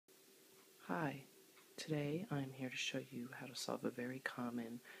Hi, today I'm here to show you how to solve a very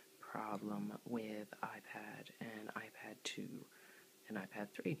common problem with iPad and iPad 2 and iPad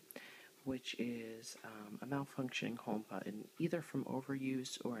 3, which is a malfunctioning home button, either from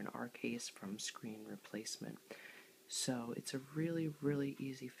overuse or in our case from screen replacement. So it's a really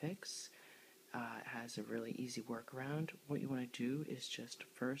easy fix. It has a really easy workaround. What you want to do is just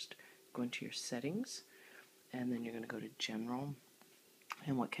first go into your settings, and then you're going to go to General.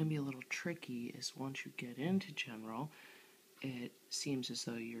 And what can be a little tricky is once you get into General, it seems as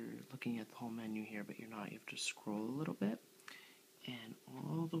though you're looking at the whole menu here, but you're not. You have to scroll a little bit. And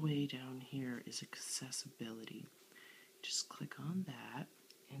all the way down here is Accessibility. Just click on that.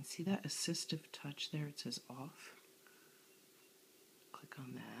 And see that Assistive touch there? It says off. Click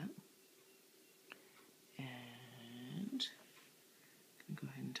on that. And I'm going to go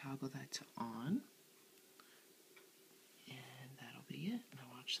ahead and toggle that to on. And that'll be it. Now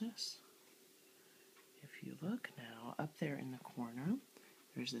watch this. If you look now, up there in the corner,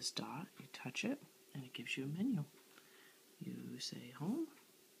 there's this dot. You touch it, and it gives you a menu. You say Home,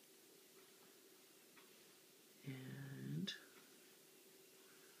 and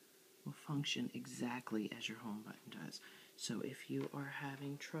will function exactly as your home button does. So if you are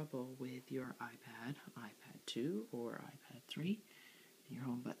having trouble with your iPad, iPad 2 or iPad 3, and your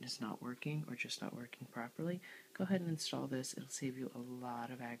home button is not working or just not working properly, go ahead and install this. It'll save you a lot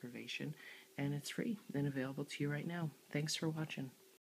of aggravation, and it's free and available to you right now. Thanks for watching.